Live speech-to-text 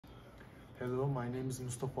Hello, my name is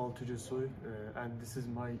Mustafa Altuğ Yücesoy, and this is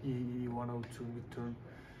my EE 102 midterm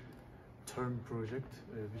project,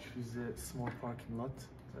 which is a small parking lot.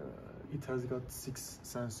 It has got 6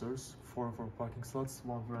 sensors, 4 for parking slots,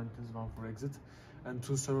 1 for entrance, 1 for exit, and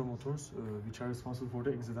 2 servo motors, which are responsible for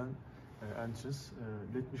the exit and entrance.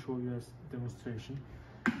 Let me show you a demonstration.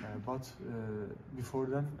 But before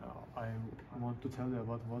then, I want to tell you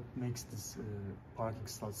about what makes this parking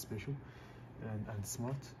slot special and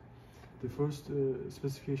smart. The first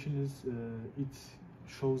specification is it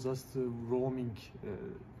shows us the roaming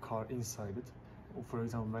car inside it. For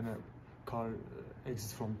example, when a car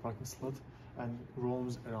exits from the parking slot and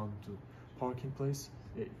roams around the parking place,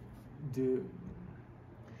 the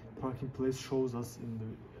parking place shows us in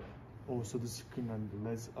the also the screen and the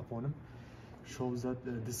LEDs upon him shows that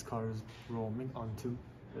this car is roaming until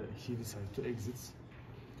he decides to exit.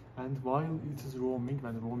 And while it is roaming,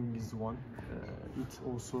 when roaming is on, it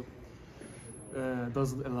also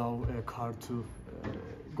doesn't allow a car to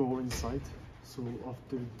go inside. So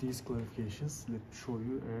after these clarifications, let me show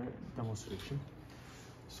you a demonstration.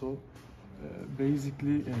 So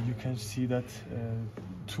basically you can see that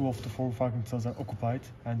 2 of the 4 parking slots are occupied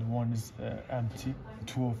and 1 is empty,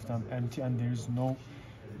 2 of them empty, and there is no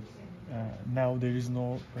now there is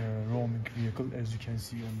no roaming vehicle. As you can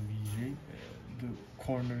see on the VJ, the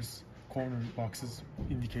corner boxes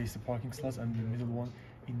indicates the parking slots and the middle one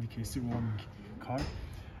indicates the roaming car.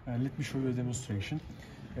 Let me show you a demonstration.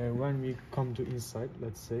 When we come to inside,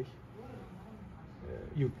 let's say,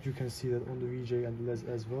 you can see that on the VJ and LEDs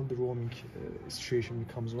as well, the roaming situation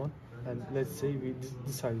becomes 1. And let's say we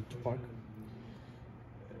decided to park.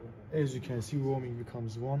 As you can see, roaming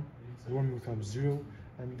becomes 1, roaming becomes 0,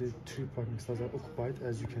 and the 3 parking slots are occupied,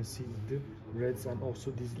 as you can see in the reds, and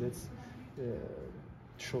also these LEDs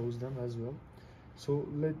shows them as well. So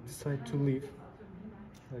let's decide to leave.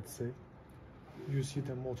 Let's say you see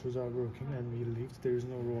the motors are working and we leave. There is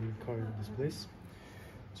no roaming car in this place.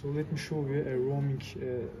 So let me show you a roaming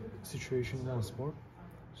situation once more.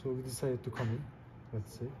 So we decided to come in,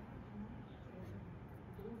 let's say.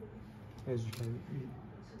 As you can,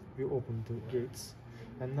 we open the gates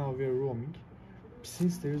and now we are roaming.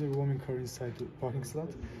 Since there is a roaming car inside the parking slot,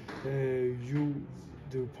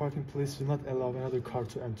 the parking place will not allow another car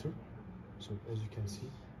to enter. So as you can see,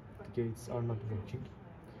 the gates are not working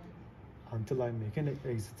until I make an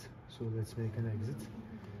exit. So let's make an exit,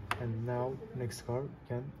 and now next car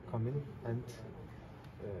can come in and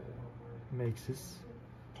makes his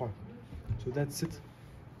parking. So that's it.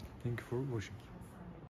 Thank you for watching.